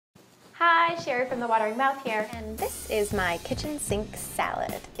Hi, Sherry from The Watering Mouth here, and this is my kitchen sink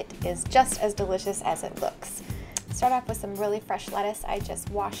salad. It is just as delicious as it looks. Start off with some really fresh lettuce. I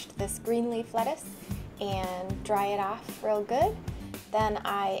just washed this green leaf lettuce and dry it off real good. Then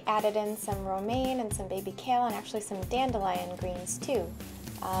I added in some romaine and some baby kale and actually some dandelion greens too.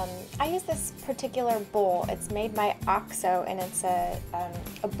 I use this particular bowl. It's made by OXO and it's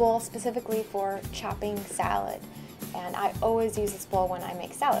a bowl specifically for chopping salad. And I always use this bowl when I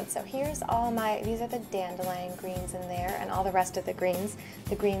make salad. So here's all these are the dandelion greens in there and all the rest of the greens,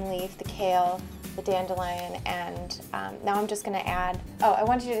 the green leaf, the kale, the dandelion, and now I'm just gonna add, I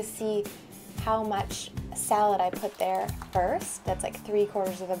wanted you to see how much salad I put there first. That's like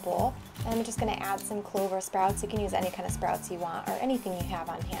 3/4 of the bowl. And I'm just gonna add some clover sprouts. You can use any kind of sprouts you want or anything you have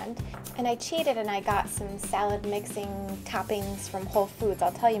on hand. And I cheated and I got some salad mixing toppings from Whole Foods.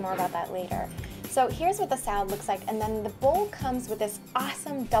 I'll tell you more about that later. So here's what the salad looks like, and then the bowl comes with this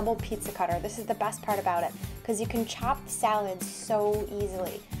awesome double pizza cutter. This is the best part about it, because you can chop the salad so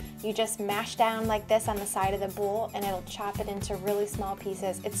easily. You just mash down like this on the side of the bowl and it'll chop it into really small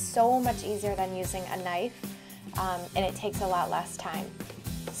pieces. It's so much easier than using a knife, and it takes a lot less time.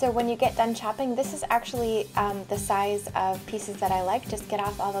 So when you get done chopping, this is actually the size of pieces that I like. Just get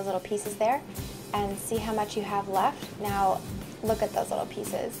off all those little pieces there and see how much you have left. Now, look at those little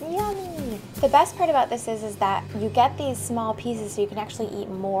pieces. Yummy! The best part about this is that you get these small pieces so you can actually eat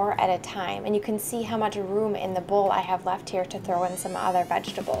more at a time, and you can see how much room in the bowl I have left here to throw in some other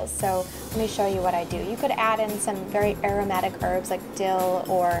vegetables. So let me show you what I do. You could add in some very aromatic herbs like dill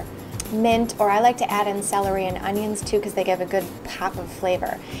or mint, or I like to add in celery and onions too because they give a good pop of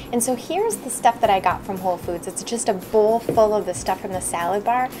flavor. And so here's the stuff that I got from Whole Foods. It's just a bowl full of the stuff from the salad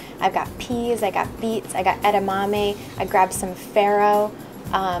bar. I've got peas, I got beets, I got edamame, I grabbed some farro,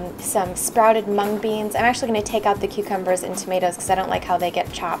 some sprouted mung beans. I'm actually going to take out the cucumbers and tomatoes because I don't like how they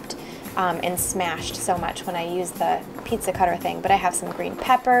get chopped and smashed so much when I use the pizza cutter thing. But I have some green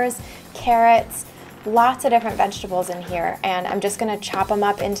peppers, carrots, lots of different vegetables in here, and I'm just gonna chop them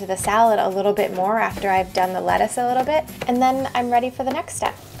up into the salad a little bit more after I've done the lettuce a little bit, and then I'm ready for the next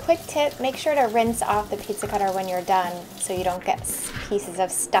step. Quick tip, make sure to rinse off the pizza cutter when you're done so you don't get pieces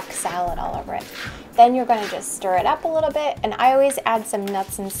of stuck salad all over it. Then you're gonna just stir it up a little bit, and I always add some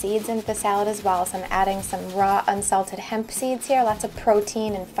nuts and seeds into the salad as well, so I'm adding some raw unsalted hemp seeds here, lots of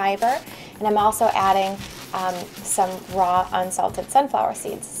protein and fiber, and I'm also adding some raw unsalted sunflower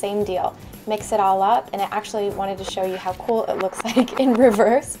seeds, same deal. Mix it all up, and I actually wanted to show you how cool it looks like in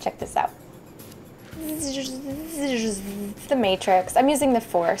reverse. Check this out. It's the Matrix. I'm using the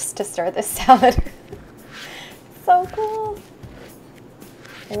Force to stir this salad. So cool.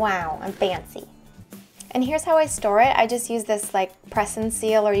 Wow, I'm fancy. And here's how I store it. I just use this like press and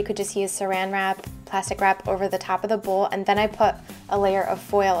seal, or you could just use saran wrap, plastic wrap over the top of the bowl, and then I put a layer of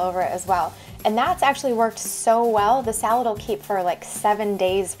foil over it as well. And that's actually worked so well. The salad will keep for like 7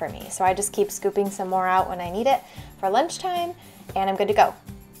 days for me. So I just keep scooping some more out when I need it for lunchtime, and I'm good to go.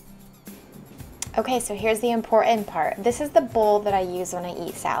 Okay, so here's the important part. This is the bowl that I use when I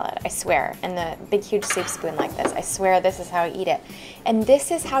eat salad, I swear. And the big, huge soup spoon like this, I swear this is how I eat it. And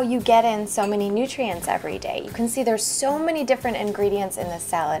this is how you get in so many nutrients every day. You can see there's so many different ingredients in this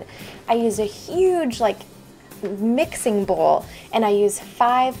salad. I use a huge, like, mixing bowl, and I use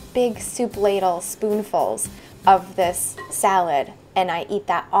 5 big soup ladle spoonfuls of this salad, and I eat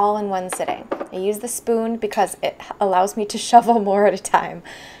that all in one sitting. I use the spoon because it allows me to shovel more at a time.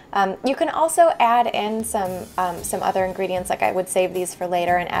 You can also add in some other ingredients, like I would save these for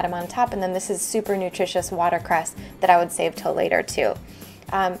later and add them on top, and then this is super nutritious watercress that I would save till later too.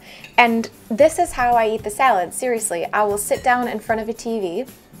 And this is how I eat the salad. Seriously, I will sit down in front of a TV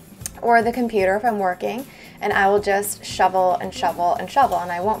or the computer if I'm working, and I will just shovel and shovel and shovel,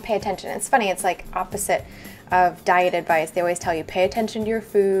 and I won't pay attention. It's funny, it's like opposite of diet advice. They always tell you pay attention to your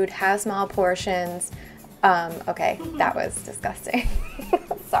food, have small portions. Okay, that was disgusting.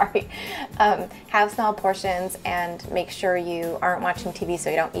 Sorry. Have small portions and make sure you aren't watching TV so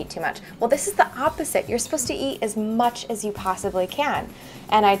you don't eat too much. Well, this is the opposite. You're supposed to eat as much as you possibly can.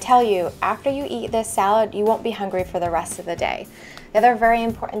 And I tell you, after you eat this salad, you won't be hungry for the rest of the day. The other very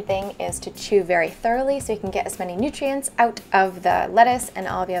important thing is to chew very thoroughly so you can get as many nutrients out of the lettuce and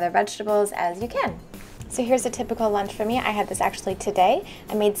all the other vegetables as you can. So here's a typical lunch for me. I had this actually today.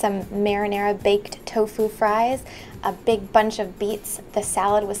 I made some marinara baked tofu fries, a big bunch of beets, the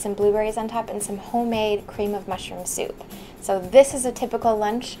salad with some blueberries on top, and some homemade cream of mushroom soup. So this is a typical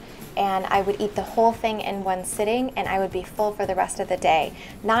lunch, and I would eat the whole thing in one sitting, and I would be full for the rest of the day.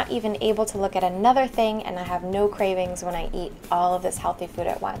 Not even able to look at another thing, and I have no cravings when I eat all of this healthy food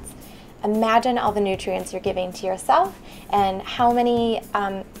at once. Imagine all the nutrients you're giving to yourself and how many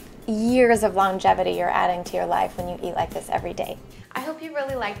years of longevity you're adding to your life when you eat like this every day. I hope you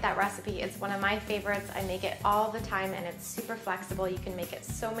really liked that recipe. It's one of my favorites. I make it all the time and it's super flexible. You can make it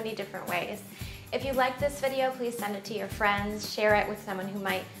so many different ways. If you like this video, please send it to your friends, share it with someone who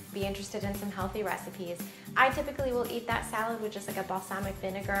might be interested in some healthy recipes. I typically will eat that salad with just like a balsamic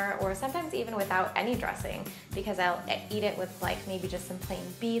vinegar or sometimes even without any dressing because I'll eat it with like maybe just some plain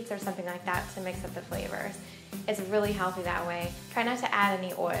beets or something like that to mix up the flavors. It's really healthy that way. Try not to add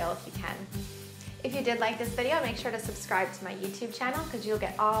any oil if you can. If you did like this video, make sure to subscribe to my YouTube channel because you'll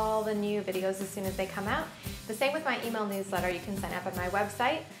get all the new videos as soon as they come out. The same with my email newsletter. You can sign up on my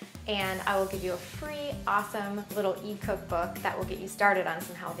website and I will give you a free, awesome little e-cookbook that will get you started on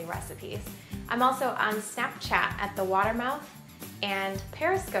some healthy recipes. I'm also on Snapchat at The Watermouth and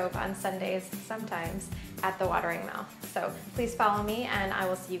Periscope on Sundays sometimes at The Watering Mouth. So please follow me and I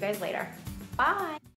will see you guys later. Bye!